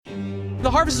The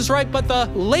harvest is ripe, but the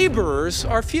laborers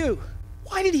are few.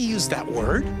 Why did he use that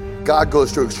word? God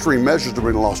goes to extreme measures to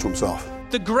bring the lost to himself.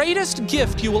 The greatest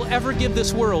gift you will ever give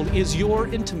this world is your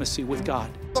intimacy with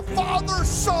God. The Father,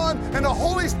 Son, and the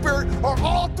Holy Spirit are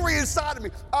all three inside of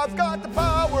me. I've got the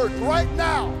power right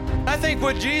now. I think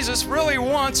what Jesus really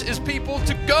wants is people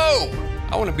to go.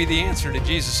 I want to be the answer to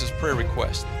Jesus' prayer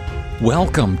request.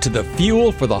 Welcome to the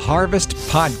Fuel for the Harvest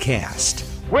podcast.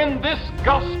 When this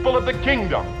gospel of the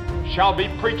kingdom shall be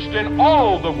preached in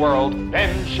all the world,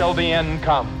 then shall the end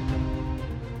come.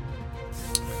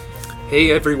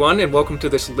 Hey everyone, and welcome to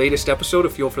this latest episode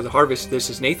of Fuel for the Harvest. This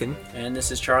is Nathan. And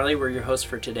this is Charlie. We're your hosts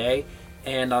for today.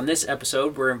 And on this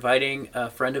episode, we're inviting a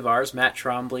friend of ours, Matt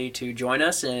Trombley, to join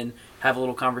us and have a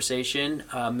little conversation.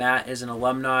 Matt is an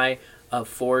alumni of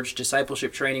Forge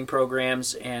discipleship training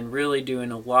programs and really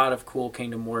doing a lot of cool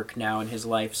kingdom work now in his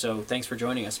life. So thanks for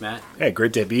joining us, Matt. Hey,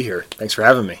 great to be here. Thanks for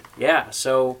having me. Yeah,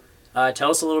 so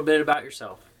tell us a little bit about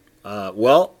yourself.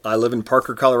 Well, I live in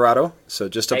Parker, Colorado, so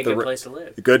just up the good place to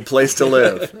live. A good place to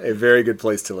live, a very good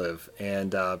place to live,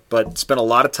 and but spent a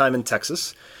lot of time in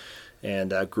Texas,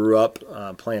 and grew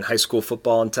up playing high school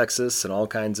football in Texas and all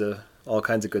kinds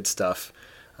of good stuff.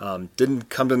 Didn't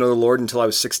come to know the Lord until I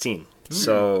was 16,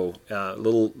 so a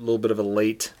little bit of a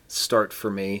late start for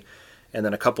me. And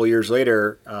then a couple years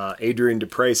later, Adrian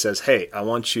Dupre says, "Hey, I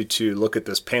want you to look at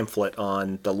this pamphlet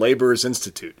on the Laborers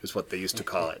Institute," is what they used to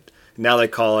call it. Now they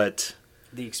call it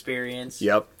The Experience.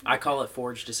 Yep. I call it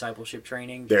Forge discipleship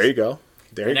training. There you go.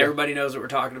 Everybody knows what we're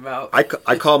talking about. I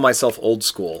call myself old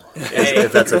school,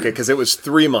 if that's okay, because it was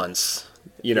 3 months.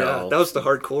 You know, that was the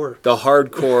hardcore. The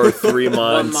hardcore 3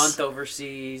 months. 1 month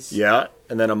overseas. Yeah,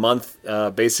 and then a month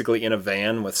basically in a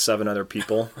van with 7 other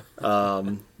people,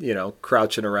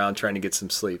 crouching around trying to get some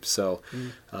sleep. So,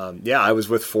 I was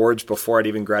with Forge before I'd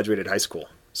even graduated high school.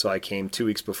 So I came 2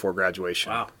 weeks before graduation.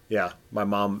 Wow. Yeah, my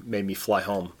mom made me fly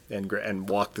home and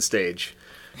walk the stage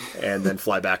and then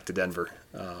fly back to Denver.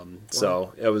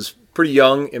 So it was pretty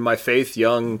young in my faith,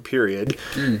 young period,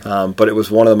 but it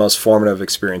was one of the most formative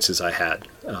experiences I had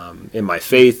in my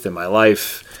faith, in my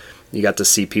life. You got to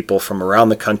see people from around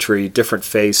the country, different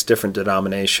faiths, different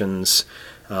denominations,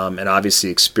 and obviously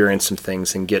experience some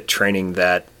things and get training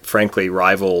that frankly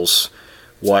rivals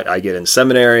what I get in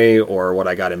seminary or what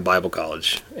I got in Bible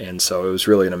college. And so it was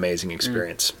really an amazing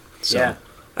experience. So. Yeah.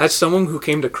 As someone who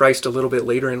came to Christ a little bit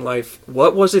later in life,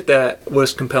 what was it that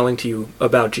was compelling to you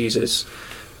about Jesus?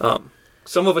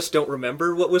 Some of us don't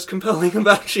remember what was compelling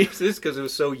about Jesus because it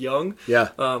was so young. Yeah.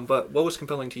 But what was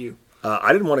compelling to you?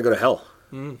 I didn't want to go to hell.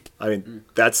 I mean,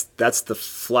 that's the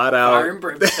flat out Fire and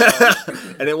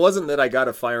brimstone. And it wasn't that I got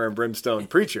a fire and brimstone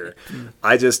preacher.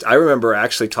 I remember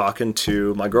actually talking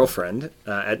to my girlfriend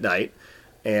at night,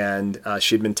 and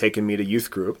she'd been taking me to youth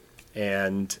group,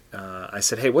 and I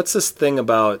said, "Hey, what's this thing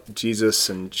about Jesus?"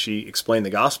 And she explained the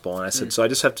gospel, and I said, "So I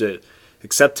just have to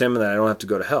accept him, and then I don't have to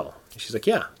go to hell?" And she's like,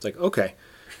 "Yeah." It's like, "Okay,"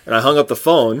 and I hung up the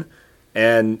phone.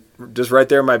 And just right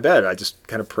there in my bed, I just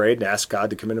kind of prayed and asked God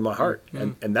to come into my heart.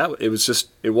 And that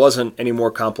it wasn't any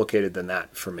more complicated than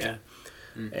that for me. Yeah.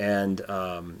 And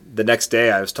the next day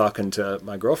I was talking to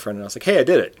my girlfriend and I was like, "Hey, I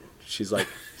did it." She's like,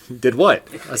 "Did what?"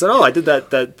 I said, "Oh, I did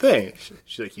that thing."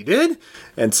 She's like, "You did?"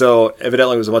 And so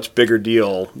evidently it was a much bigger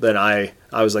deal than I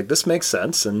was like, "This makes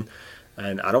sense." And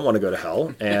I don't want to go to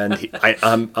hell, and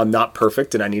I'm not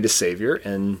perfect, and I need a savior,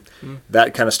 and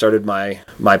that kind of started my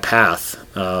path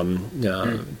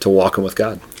to walking with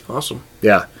God. Awesome.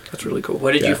 Yeah, that's really cool.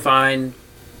 What did you find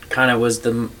kind of was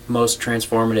the most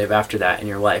transformative after that in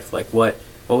your life? Like what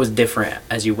was different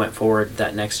as you went forward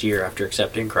that next year after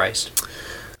accepting Christ?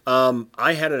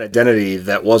 I had an identity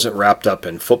that wasn't wrapped up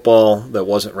in football, that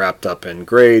wasn't wrapped up in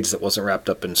grades, that wasn't wrapped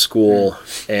up in school.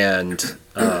 And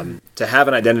to have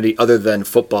an identity other than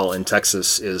football in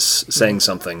Texas is saying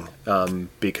something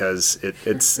because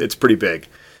it's pretty big.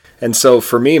 And so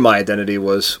for me, my identity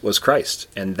was Christ,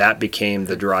 and that became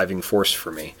the driving force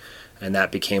for me. And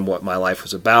that became what my life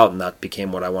was about, and that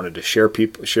became what I wanted to share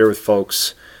with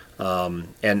folks.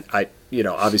 And I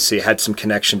obviously had some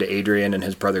connection to Adrian and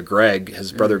his brother Greg.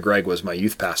 His brother Greg was my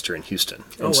youth pastor in Houston.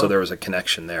 And so there was a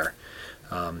connection there.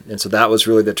 And so that was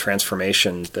really the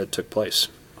transformation that took place.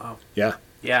 Wow. Yeah.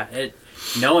 Yeah.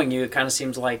 Knowing you, it kind of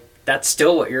seems like that's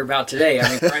still what you're about today. I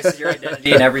mean, Christ is your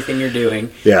identity and everything you're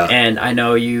doing. Yeah. And I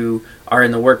know you are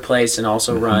in the workplace and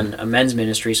also run a men's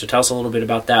ministry. So tell us a little bit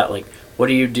about that. Like, what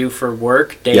do you do for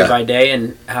work day by day,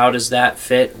 and how does that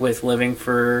fit with living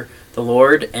for the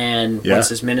Lord, and what's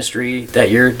this ministry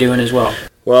that you're doing as well?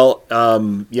 Well,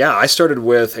 I started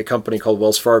with a company called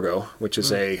Wells Fargo, which is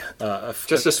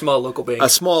Just a small local bank. a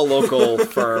small local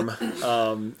firm.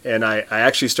 And I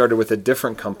actually started with a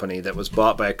different company that was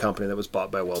bought by a company that was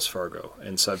bought by Wells Fargo.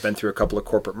 And so I've been through a couple of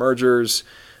corporate mergers.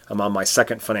 I'm on my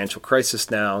second financial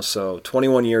crisis now, so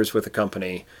 21 years with a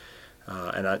company.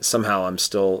 Somehow I'm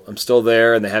still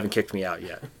there, and they haven't kicked me out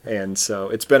yet. And so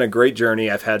it's been a great journey.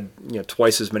 I've had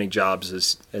twice as many jobs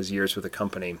as years with a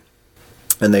company,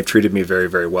 and they've treated me very,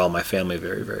 very well. My family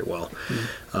very, very well.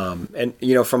 And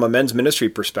from a men's ministry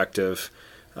perspective,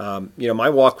 my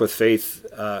walk with faith,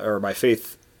 or my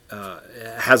faith,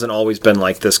 hasn't always been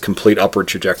like this complete upward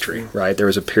trajectory. Right? There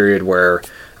was a period where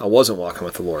I wasn't walking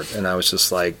with the Lord, and I was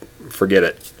just like, forget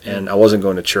it. And I wasn't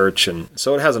going to church, and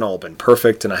so it hasn't all been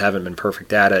perfect, and I haven't been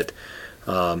perfect at it,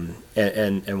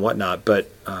 and whatnot. But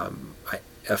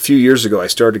a few years ago, I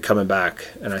started coming back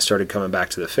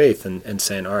to the faith and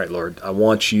saying, all right, Lord, I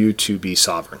want you to be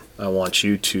sovereign. I want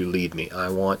you to lead me. I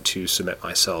want to submit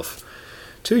myself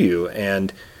to you,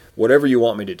 and whatever you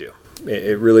want me to do.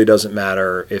 It really doesn't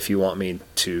matter if you want me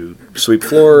to sweep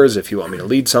floors, if you want me to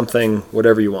lead something,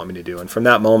 whatever you want me to do. And from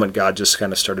that moment, God just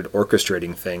kind of started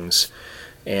orchestrating things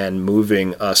and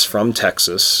moving us from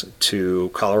Texas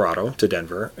to Colorado, to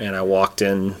Denver. And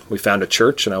we found a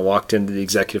church, and I walked into the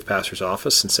executive pastor's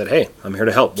office and said, hey, I'm here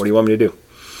to help. What do you want me to do?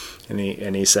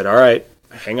 And he said, all right,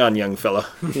 hang on, young fella.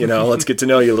 Let's get to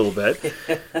know you a little bit.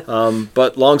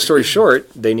 But long story short,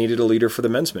 they needed a leader for the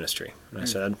men's ministry. And I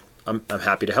said, I'm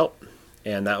happy to help.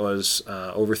 And that was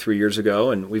over 3 years ago,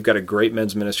 and we've got a great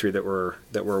men's ministry that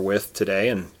we're with today,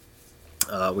 and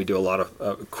we do a lot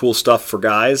of cool stuff for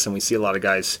guys, and we see a lot of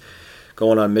guys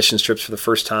going on mission trips for the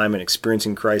first time and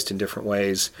experiencing Christ in different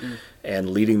ways, and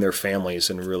leading their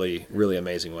families in really, really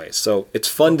amazing ways. So it's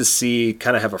fun to see,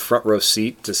 kind of have a front row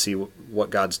seat to see what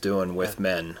God's doing with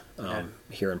men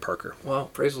here in Parker. Well,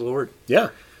 praise the Lord. Yeah.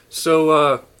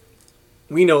 So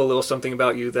we know a little something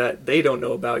about you that they don't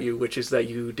know about you, which is that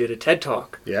you did a TED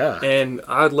Talk. Yeah. And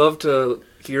I'd love to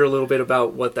hear a little bit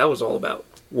about what that was all about.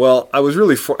 Well, I was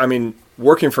really,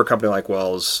 working for a company like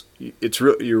Wells,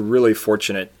 you're really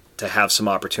fortunate to have some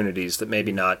opportunities that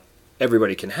maybe not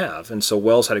everybody can have. And so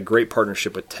Wells had a great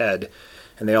partnership with TED,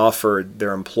 and they offered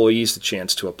their employees the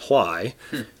chance to apply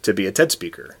to be a TED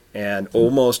speaker. And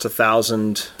almost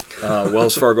 1,000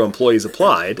 Wells Fargo employees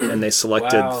applied, and they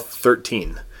selected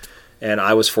 13. And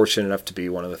I was fortunate enough to be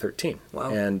one of the 13.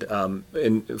 Wow.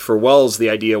 And for Wells,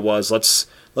 the idea was let's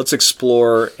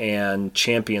explore and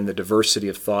champion the diversity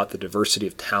of thought, the diversity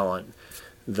of talent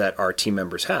that our team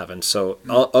members have. And so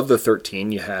of the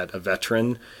 13, you had a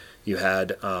veteran, you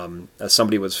had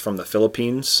somebody was from the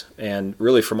Philippines, and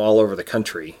really from all over the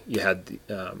country. You had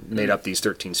made up these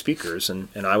 13 speakers, and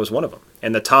I was one of them.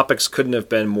 And the topics couldn't have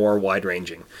been more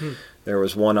wide-ranging. There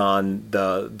was one on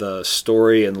the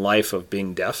story and life of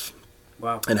being deaf.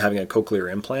 Wow. And having a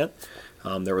cochlear implant.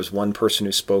 There was one person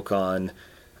who spoke on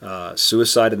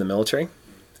suicide in the military.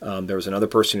 There was another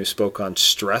person who spoke on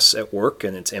stress at work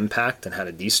and its impact and how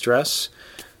to de-stress.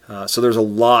 So there's a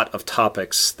lot of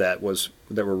topics that were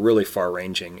really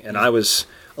far-ranging. And I was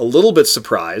a little bit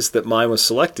surprised that mine was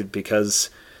selected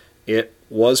because it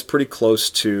was pretty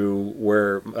close to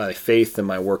where my faith and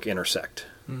my work intersect.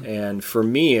 And for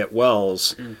me at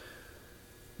Wells,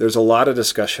 there's a lot of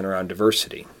discussion around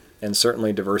diversity. And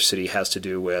certainly diversity has to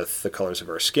do with the colors of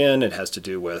our skin. It has to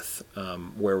do with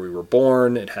where we were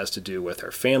born. It has to do with our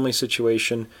family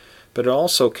situation. But it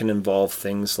also can involve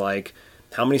things like,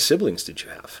 how many siblings did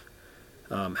you have?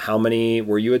 How many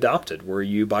were you adopted? Were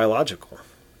you biological?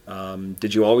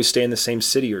 Did you always stay in the same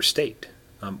city or state?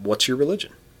 What's your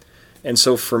religion? And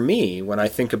so for me, when I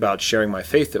think about sharing my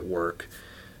faith at work,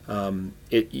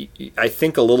 I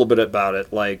think a little bit about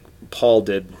it like Paul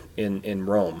did in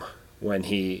Rome. When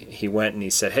he went and he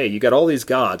said, hey, you got all these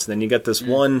gods, and then you got this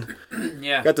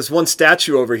one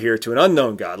statue over here to an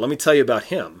unknown God. Let me tell you about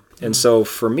him. And so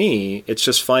for me, it's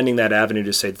just finding that avenue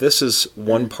to say, this is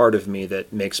one part of me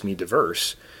that makes me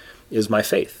diverse, is my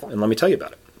faith. And let me tell you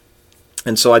about it.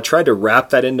 And so I tried to wrap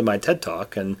that into my TED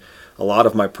Talk, and a lot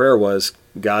of my prayer was,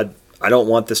 God, I don't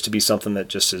want this to be something that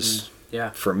just is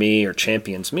for me or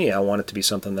champions me. I want it to be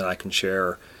something that I can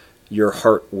share your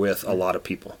heart with a lot of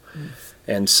people.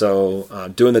 And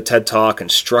so doing the TED Talk and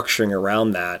structuring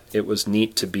around that, it was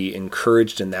neat to be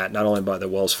encouraged in that, not only by the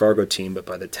Wells Fargo team, but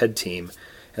by the TED team.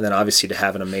 And then obviously to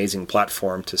have an amazing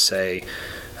platform to say,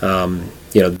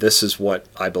 this is what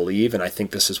I believe, and I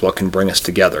think this is what can bring us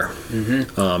together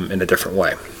in a different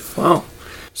way. Wow.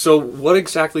 So what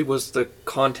exactly was the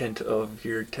content of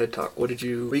your TED Talk? What did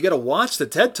you... Well, you got to watch the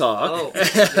TED Talk. Oh,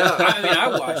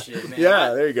 I watched it, man.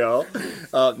 Yeah, there you go.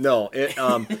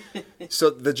 So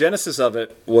the genesis of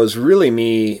it was really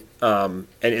me, and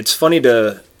it's funny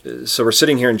so we're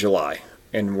sitting here in July,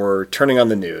 and we're turning on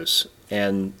the news,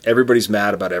 and everybody's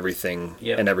mad about everything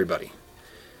and everybody.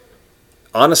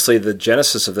 Honestly, the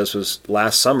genesis of this was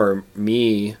last summer,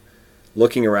 me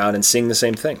looking around and seeing the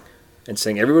same thing, and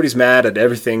saying everybody's mad at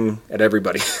everything, at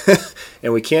everybody,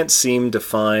 and we can't seem to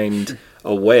find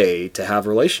a way to have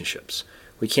relationships.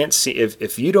 We can't see,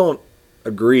 if you don't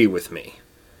agree with me,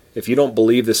 if you don't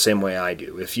believe the same way I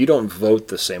do, if you don't vote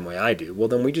the same way I do, well,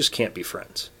 then we just can't be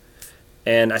friends.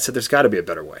 And I said, there's got to be a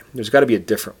better way. There's got to be a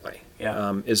different way.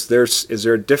 Yeah. Is there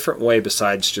a different way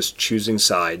besides just choosing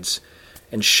sides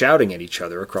and shouting at each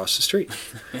other across the street?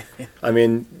 I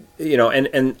mean,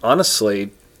 and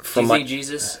honestly, from do you think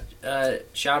Jesus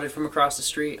shouted from across the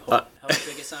street? Hold the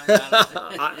biggest sign.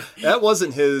 That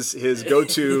wasn't his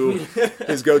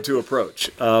go-to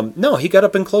approach. No, he got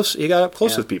up close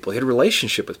with people. He had a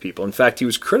relationship with people. In fact, he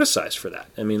was criticized for that.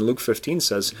 I mean, Luke 15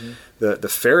 says the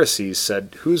Pharisees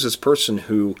said, "Who's this person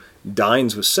who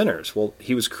dines with sinners?" Well,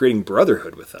 he was creating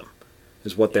brotherhood with them,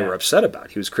 is what they were upset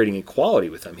about. He was creating equality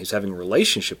with them. He was having a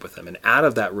relationship with them, and out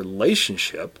of that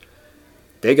relationship,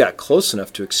 they got close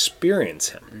enough to experience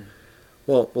him.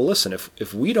 Well, listen,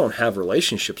 if we don't have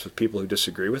relationships with people who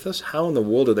disagree with us, how in the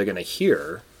world are they going to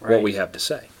hear what we have to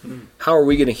say? How are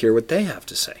we going to hear what they have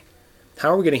to say?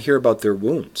 How are we going to hear about their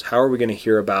wounds? How are we going to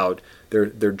hear about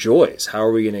their joys? How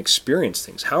are we going to experience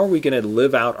things? How are we going to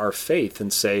live out our faith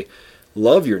and say,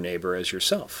 love your neighbor as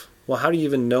yourself? Well, how do you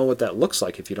even know what that looks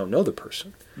like if you don't know the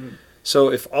person?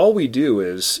 So if all we do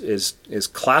is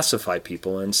classify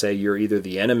people and say you're either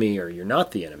the enemy or you're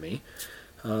not the enemy,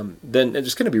 then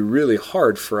it's going to be really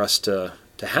hard for us to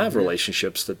have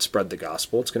relationships that spread the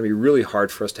gospel. It's going to be really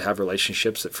hard for us to have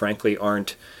relationships that frankly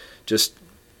aren't just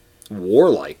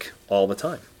warlike all the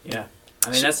time. Yeah.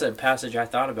 I mean, that's a passage I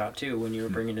thought about too when you were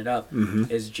bringing it up,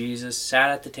 is Jesus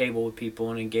sat at the table with people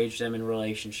and engaged them in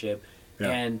relationship. Yeah.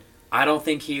 And I don't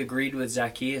think he agreed with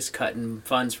Zacchaeus cutting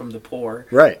funds from the poor.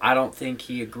 Right. I don't think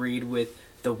he agreed with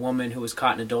the woman who was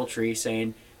caught in adultery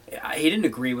saying, he didn't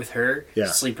agree with her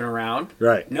sleeping around.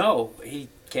 Right. No, he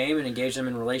came and engaged them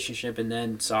in relationship and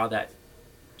then saw that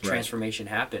transformation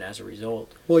happen as a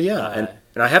result. Well, yeah,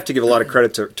 and I have to give a lot of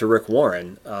credit to Rick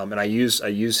Warren, and I use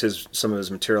some of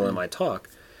his material in my talk.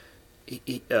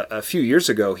 A few years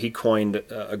ago, he coined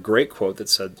a great quote that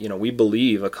said, we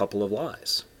believe a couple of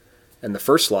lies. And the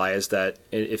first lie is that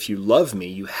if you love me,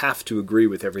 you have to agree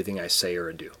with everything I say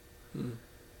or do.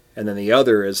 And then the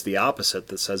other is the opposite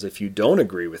that says if you don't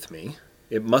agree with me,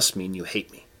 it must mean you hate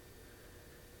me.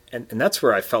 And that's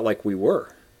where I felt like we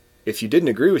were. If you didn't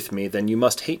agree with me, then you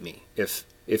must hate me. If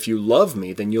you love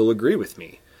me, then you'll agree with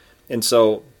me. And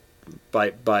so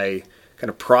by kind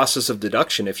of process of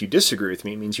deduction, if you disagree with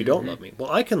me, it means you don't love me.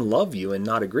 Well, I can love you and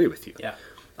not agree with you. Yeah.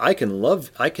 I can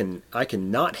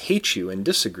not hate you and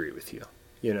disagree with you,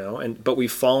 but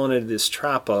we've fallen into this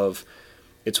trap of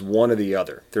it's one or the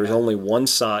other. There's only one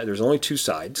side. There's only two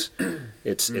sides.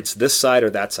 It's this side or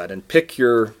that side, and pick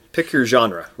your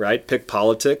genre, right? Pick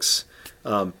politics,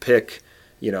 pick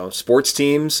sports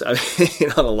teams. I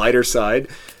mean, on a lighter side.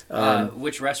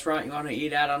 Which restaurant you want to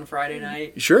eat at on Friday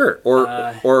night? Sure,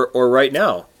 or right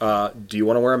now. Do you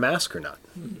want to wear a mask or not?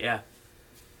 Yeah.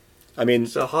 I mean,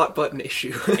 it's a hot button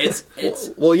issue. It's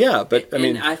well, yeah, but I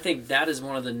mean, I think that is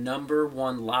one of the number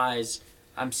one lies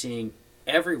I'm seeing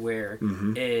everywhere.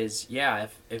 Is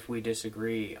if we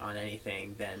disagree on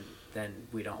anything, then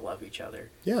we don't love each other.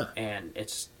 Yeah, and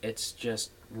it's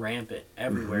just rampant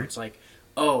everywhere. It's like,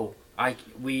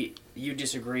 you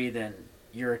disagree, then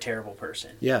you're a terrible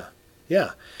person. Yeah.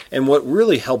 And what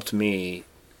really helped me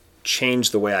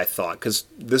change the way I thought, because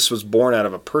this was born out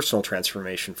of a personal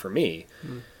transformation for me.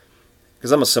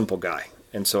 Because I'm a simple guy.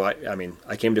 And so,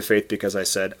 I came to faith because I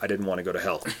said I didn't want to go to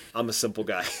hell. I'm a simple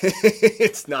guy.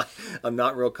 I'm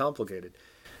not real complicated.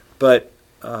 But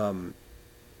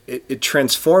it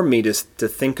transformed me to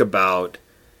think about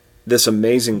this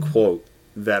amazing quote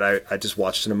that I just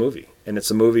watched in a movie. And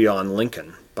it's a movie on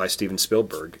Lincoln by Steven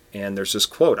Spielberg. And there's this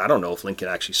quote. I don't know if Lincoln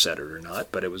actually said it or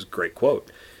not, but it was a great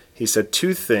quote. He said,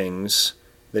 2 things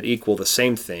that equal the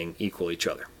same thing equal each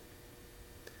other.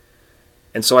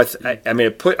 And so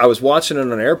I was watching it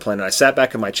on an airplane, and I sat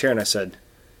back in my chair and I said,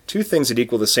 2 things that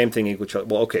equal the same thing equal each other.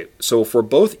 Well, okay, so if we're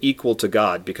both equal to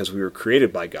God because we were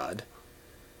created by God,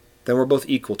 then we're both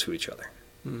equal to each other.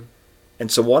 And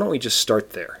so why don't we just start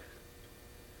there?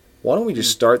 why don't we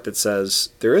just start that says,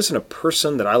 there isn't a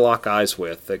person that I lock eyes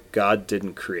with that God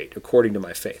didn't create, according to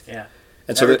my faith. Yeah.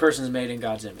 And so every person's made in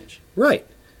God's image. Right.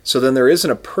 So then there isn't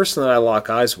a person that I lock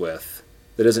eyes with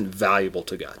that isn't valuable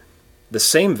to God. The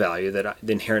same value, the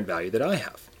inherent value that I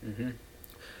have. Mm-hmm.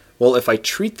 Well, if I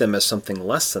treat them as something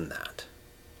less than that,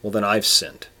 well, then I've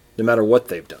sinned, no matter what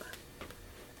they've done.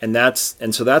 And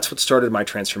so that's what started my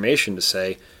transformation to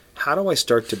say, how do I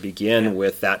start to begin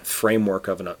with that framework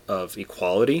of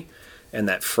equality and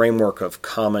that framework of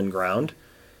common ground,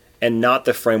 and not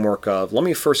the framework of, let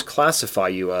me first classify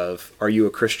you of, are you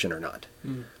a Christian or not?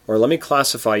 Or let me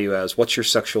classify you as, what's your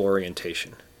sexual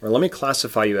orientation? Or let me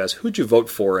classify you as, who'd you vote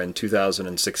for in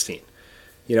 2016?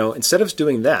 Instead of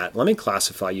doing that, let me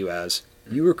classify you as,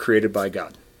 you were created by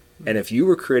God. And if you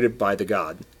were created by the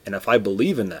God, and if I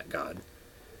believe in that God,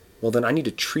 well, then I need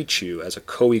to treat you as a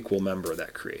co-equal member of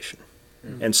that creation.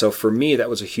 And so for me, that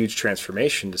was a huge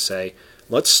transformation to say,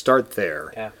 let's start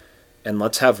there, and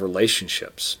let's have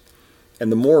relationships.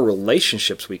 And the more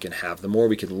relationships we can have, the more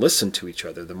we can listen to each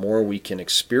other, the more we can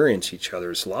experience each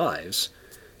other's lives,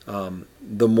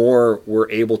 the more we're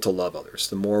able to love others,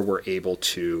 the more we're able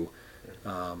to,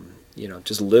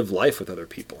 just live life with other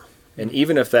people. And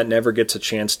even if I never get a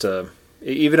chance to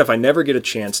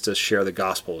share the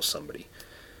gospel with somebody,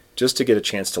 just to get a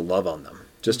chance to love on them,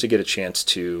 just to get a chance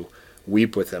to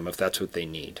weep with them if that's what they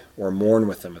need, or mourn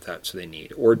with them if that's what they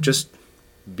need, or just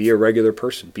be a regular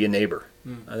person, be a neighbor.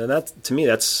 And that, to me,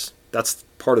 that's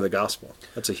part of the gospel.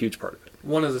 That's a huge part of it.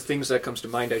 One of the things that comes to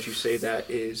mind as you say that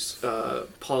is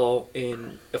Paul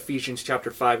in Ephesians chapter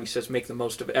 5, he says, make the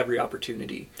most of every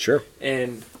opportunity. Sure.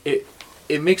 And it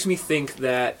makes me think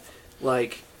that,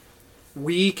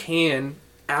 we can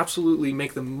absolutely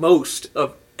make the most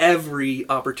of every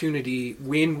opportunity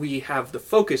when we have the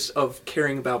focus of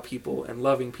caring about people and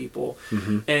loving people.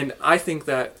 Mm-hmm. And I think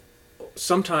that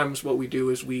sometimes what we do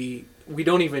is we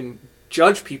don't even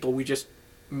judge people, we just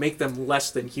make them less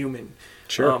than human.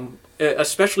 Sure.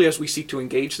 Especially as we seek to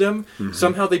engage them,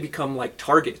 somehow they become like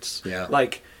targets. Yeah.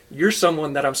 Like, you're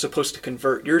someone that I'm supposed to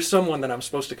convert. You're someone that I'm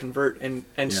supposed to convert.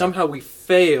 And somehow we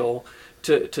fail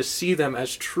to see them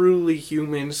as truly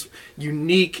humans,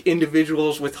 unique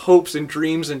individuals with hopes and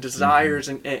dreams and desires,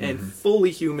 and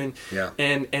fully human,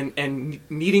 and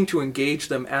needing to engage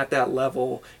them at that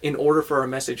level in order for our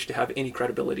message to have any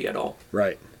credibility at all.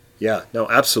 Right. Yeah. No,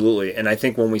 absolutely. And I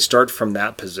think when we start from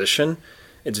that position,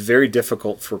 it's very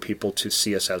difficult for people to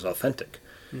see us as authentic,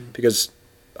 because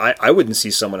I wouldn't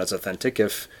see someone as authentic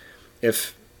if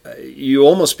you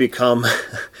almost become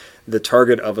the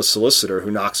target of a solicitor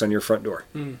who knocks on your front door.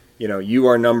 You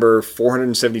are number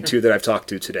 472 that I've talked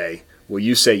to today. Will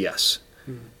you say yes?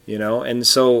 And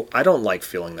so I don't like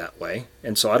feeling that way.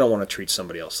 And so I don't want to treat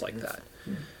somebody else like that.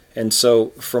 And so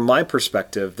from my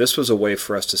perspective, this was a way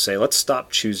for us to say, let's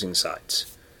stop choosing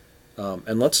sides.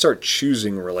 And let's start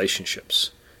choosing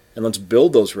relationships. And let's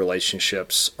build those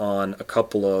relationships on a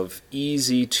couple of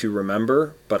easy to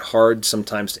remember, but hard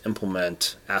sometimes to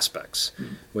implement aspects,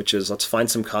 which is, let's find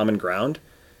some common ground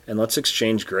and let's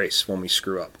exchange grace when we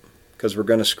screw up, because we're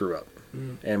going to screw up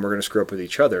and we're going to screw up with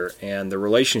each other. And the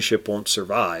relationship won't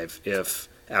survive if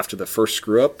after the first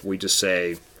screw up, we just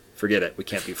say, forget it, we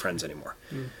can't be friends anymore.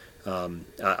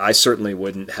 I certainly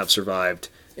wouldn't have survived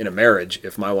in a marriage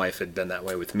if my wife had been that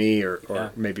way with me,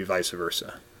 or maybe vice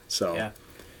versa. So.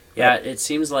 Yeah, it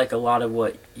seems like a lot of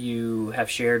what you have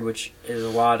shared, which is a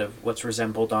lot of what's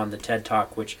resembled on the TED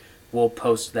Talk, which we'll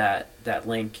post that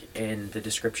link in the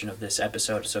description of this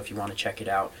episode, so if you want to check it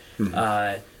out.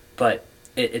 But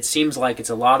it seems like it's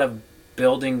a lot of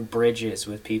building bridges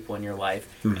with people in your life,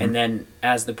 and then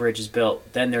as the bridge is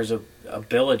built, then there's a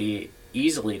ability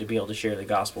easily to be able to share the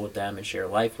gospel with them and share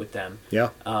life with them. Yeah.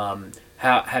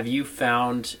 How have you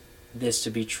found this to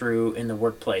be true in the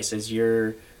workplace as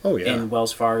you're in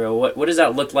Wells Fargo? What does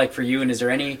that look like for you? And is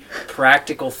there any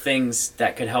practical things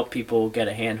that could help people get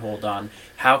a handhold on,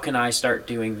 how can I start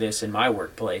doing this in my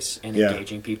workplace and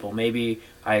engaging people? Maybe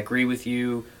I agree with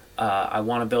you. I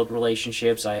want to build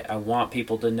relationships. I want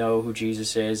people to know who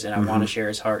Jesus is, and I want to share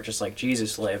his heart just like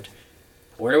Jesus lived.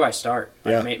 Where do I start?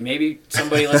 Maybe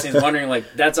somebody listening is wondering,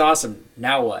 that's awesome.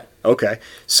 Now what? Okay.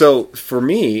 So for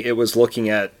me, it was looking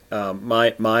at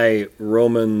my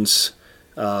Romans,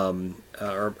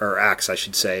 or Acts, I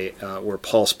should say, where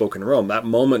Paul spoke in Rome. That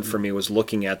moment for me was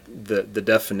looking at the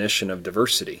definition of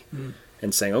diversity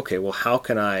and saying, okay, well, how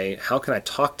can I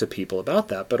talk to people about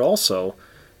that? But also,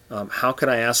 how can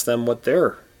I ask them what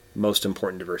their most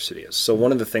important diversity is? So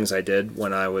one of the things I did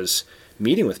when I was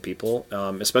meeting with people,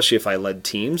 especially if I led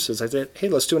teams, is I said, hey,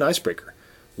 let's do an icebreaker.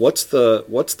 what's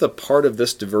the part of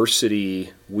this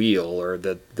diversity wheel, or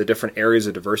the different areas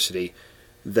of diversity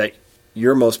that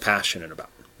you're most passionate about?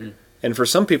 And for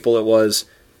some people it was,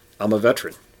 I'm a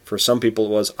veteran. For some people it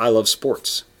was, I love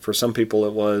sports. For some people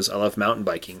it was, I love mountain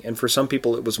biking. And for some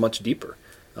people it was much deeper.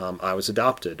 I was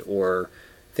adopted, or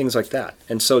things like that.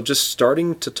 And so just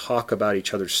starting to talk about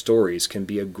each other's stories can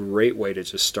be a great way to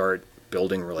just start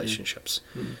building relationships.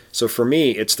 So for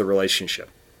me, it's the relationship.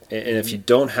 And if you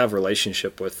don't have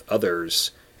relationship with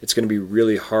others, it's going to be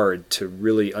really hard to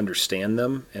really understand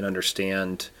them and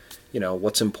understand,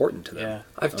 what's important to them. Yeah.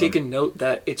 I've taken note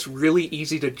that it's really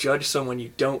easy to judge someone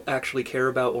you don't actually care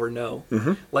about or know.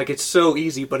 Like, it's so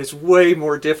easy, but it's way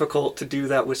more difficult to do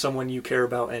that with someone you care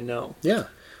about and know. Yeah.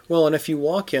 Well, and if you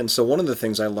walk in, so one of the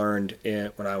things I learned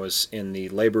when I was in the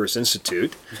Laborers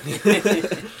Institute,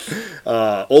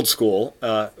 old school,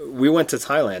 we went to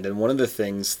Thailand, and one of the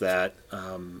things that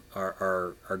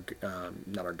our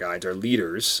not our guides, our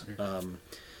leaders,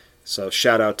 so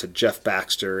shout out to Jeff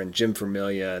Baxter and Jim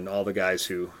Vermilia and all the guys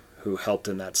who helped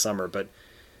in that summer. But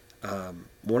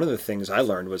one of the things I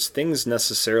learned was things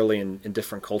necessarily in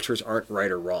different cultures aren't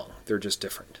right or wrong. They're just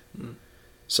different.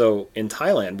 So in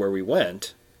Thailand, where we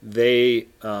went, they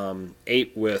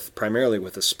ate primarily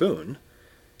with a spoon,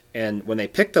 and when they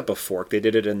picked up a fork, they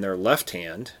did it in their left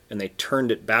hand, and they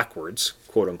turned it backwards,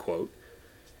 quote unquote,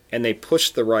 and they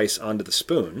pushed the rice onto the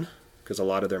spoon, because a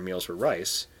lot of their meals were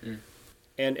rice.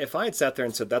 And if I had sat there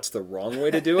and said that's the wrong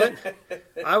way to do it,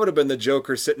 I would have been the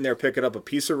joker sitting there picking up a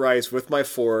piece of rice with my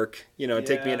fork. It'd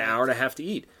take me an hour and a half to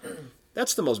eat.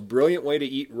 That's the most brilliant way to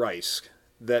eat rice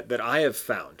that I have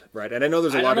found, right? And I know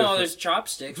there's a lot of... there's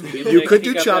chopsticks. You could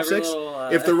do chopsticks.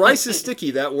 If the rice is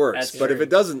sticky, that works. But if it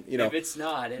doesn't, If it's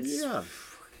not, it's...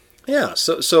 Yeah.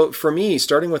 So for me,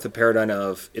 starting with the paradigm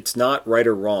of it's not right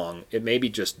or wrong, it may be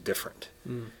just different,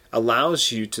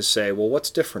 allows you to say, well, what's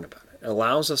different about it? It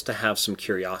allows us to have some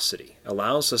curiosity,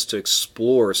 allows us to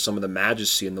explore some of the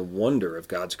majesty and the wonder of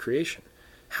God's creation.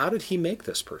 How did he make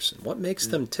this person? What makes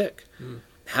them tick?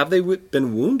 Have they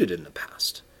been wounded in the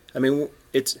past? I mean,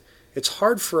 it's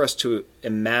hard for us to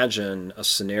imagine a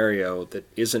scenario that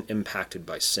isn't impacted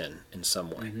by sin in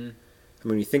some way. I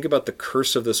mean, you think about the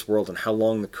curse of this world and how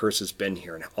long the curse has been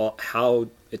here and how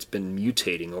it's been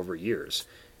mutating over years.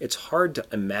 It's hard to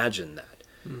imagine that.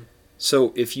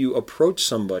 So if you approach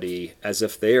somebody as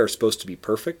if they are supposed to be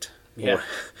perfect, or,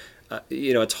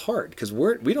 it's hard because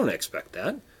we don't expect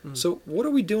that. So what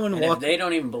are we doing? And if they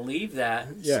don't even believe that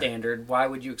standard, why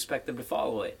would you expect them to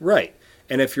follow it? Right.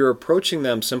 And if you're approaching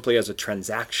them simply as a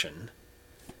transaction,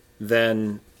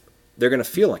 then they're going to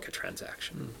feel like a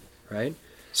transaction, right?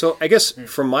 So I guess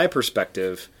from my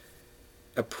perspective,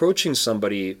 approaching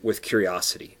somebody with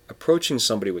curiosity, approaching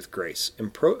somebody with grace,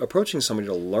 approaching somebody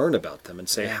to learn about them and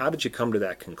say, how did you come to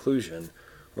that conclusion?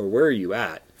 Or where are you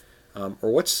at?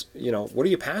 Or what are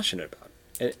you passionate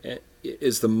about? And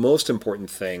is the most important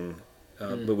thing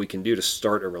that we can do to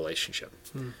start a relationship.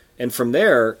 And from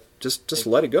there, just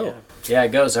let it go. Yeah,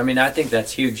 it goes. I mean, I think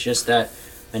that's huge. Just that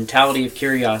mentality of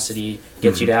curiosity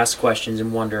gets you to ask questions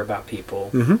and wonder about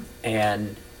people.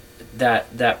 And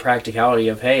that practicality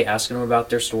of, hey, asking them about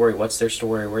their story. What's their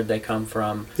story? Where'd they come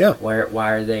from? Why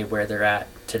are they where they're at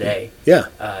today?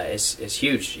 Is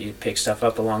huge. You pick stuff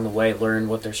up along the way, learn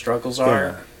what their struggles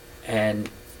are, and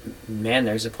man,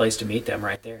 there's a place to meet them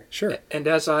right there. Sure. And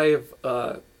as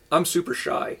I'm super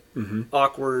shy,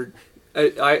 awkward.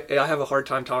 I have a hard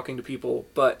time talking to people,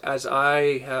 but as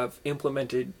I have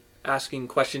implemented asking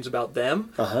questions about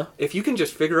them, if you can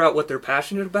just figure out what they're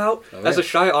passionate about, as a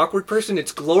shy, awkward person,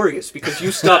 it's glorious because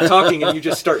you stop talking and you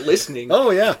just start listening.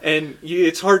 And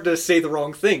it's hard to say the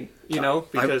wrong thing,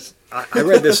 because... I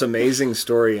read this amazing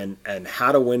story and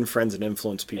How to Win Friends and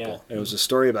Influence People. And it was a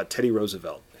story about Teddy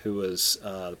Roosevelt, who was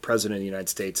the president of the United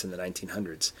States in the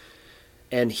 1900s.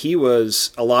 And he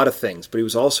was a lot of things, but he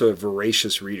was also a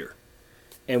voracious reader.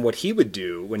 And what he would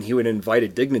do when he would invite a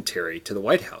dignitary to the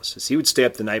White House is he would stay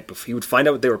up the night before. He would find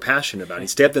out what they were passionate about. He'd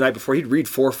stay up the night before. He'd read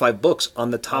 4 or 5 books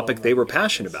on the topic they were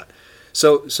passionate about.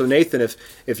 So Nathan,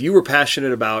 if you were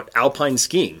passionate about alpine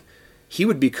skiing, he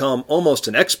would become almost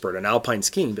an expert on alpine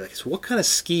skiing. He'd be like, so what kind of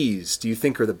skis do you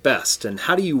think are the best? And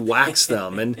how do you wax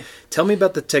them? And tell me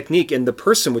about the technique. And the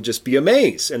person would just be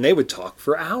amazed. And they would talk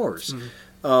for hours.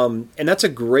 And that's a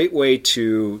great way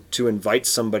to invite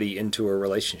somebody into a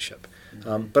relationship.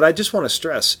 But I just want to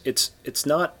stress, it's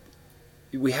not,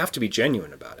 we have to be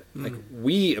genuine about it. Like,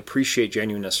 we appreciate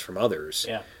genuineness from others.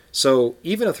 So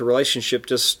even if the relationship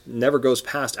just never goes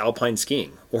past alpine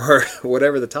skiing or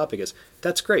whatever the topic is,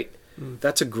 that's great.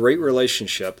 That's a great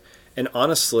relationship. And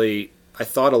honestly, I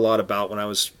thought a lot about when I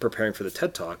was preparing for the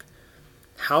TED Talk,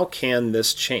 how can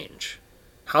this change?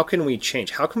 How can we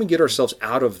change? How can we get ourselves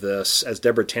out of this, as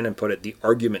Deborah Tannen put it, the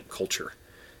argument culture?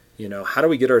 How do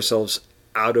we get ourselves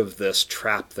out of this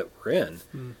trap that we're in?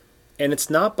 And it's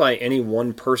not by any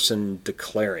one person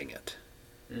declaring it.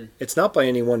 It's not by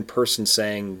any one person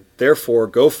saying, therefore,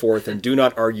 go forth and do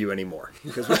not argue anymore.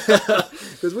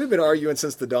 Because we've been arguing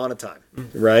since the dawn of time,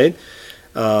 right?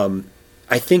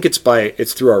 I think it's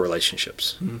through our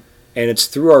relationships. And it's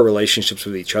through our relationships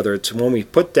with each other. It's when we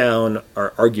put down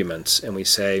our arguments and we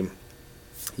say,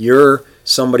 you're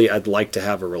somebody I'd like to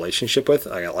have a relationship with,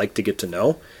 I'd like to get to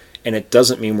know, and it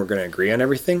doesn't mean we're going to agree on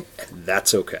everything, and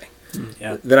that's okay.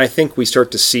 Yeah. Then I think we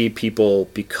start to see people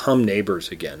become neighbors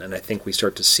again, and I think we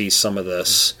start to see some of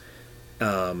this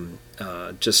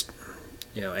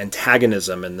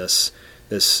antagonism and this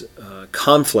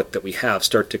conflict that we have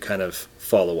start to kind of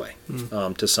fall away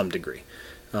to some degree.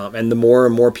 And the more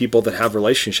and more people that have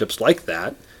relationships like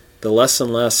that, the less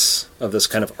and less of this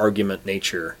kind of argument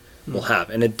nature we'll have.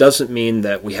 And it doesn't mean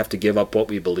that we have to give up what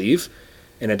we believe,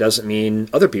 and it doesn't mean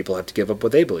other people have to give up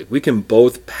what they believe. We can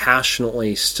both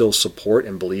passionately still support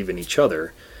and believe in each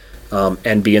other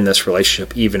and be in this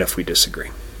relationship even if we disagree.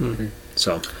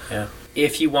 So, yeah.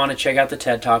 If you want to check out the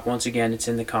TED Talk, once again, it's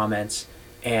in the comments.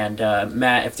 And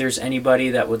Matt, if there's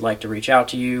anybody that would like to reach out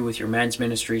to you with your men's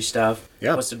ministry stuff,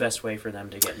 what's the best way for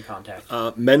them to get in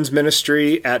contact? Men's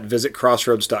ministry at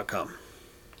visitcrossroads.com.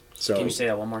 So, can you say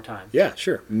that one more time? Yeah,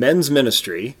 sure. Men's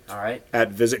ministry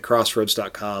at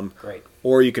visitcrossroads.com. Great.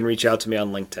 Or you can reach out to me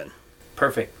on LinkedIn.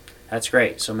 Perfect. That's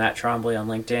great. So Matt Trombley on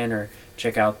LinkedIn, or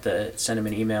send him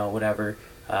an email, whatever.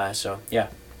 That's awesome.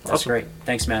 Great.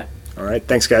 Thanks, Matt. All right.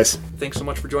 Thanks, guys. Thanks so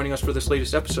much for joining us for this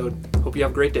latest episode. Hope you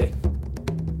have a great day.